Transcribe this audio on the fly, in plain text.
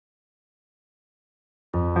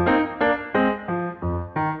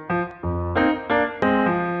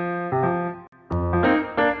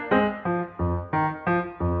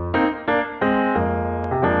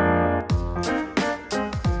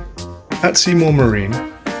At SEAMOR Marine,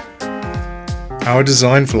 our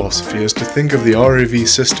design philosophy is to think of the ROV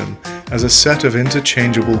system as a set of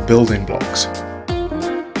interchangeable building blocks.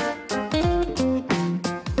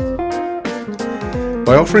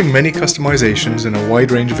 By offering many customizations and a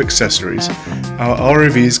wide range of accessories, our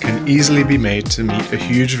ROVs can easily be made to meet a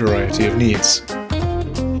huge variety of needs.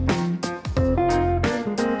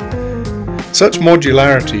 Such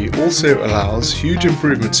modularity also allows huge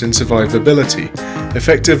improvements in survivability,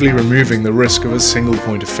 effectively removing the risk of a single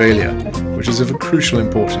point of failure, which is of crucial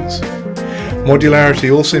importance.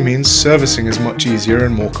 Modularity also means servicing is much easier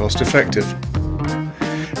and more cost effective.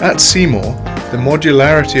 At SEAMOR, the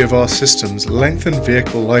modularity of our systems lengthen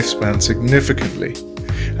vehicle lifespan significantly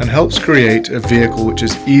and helps create a vehicle which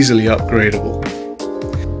is easily upgradable.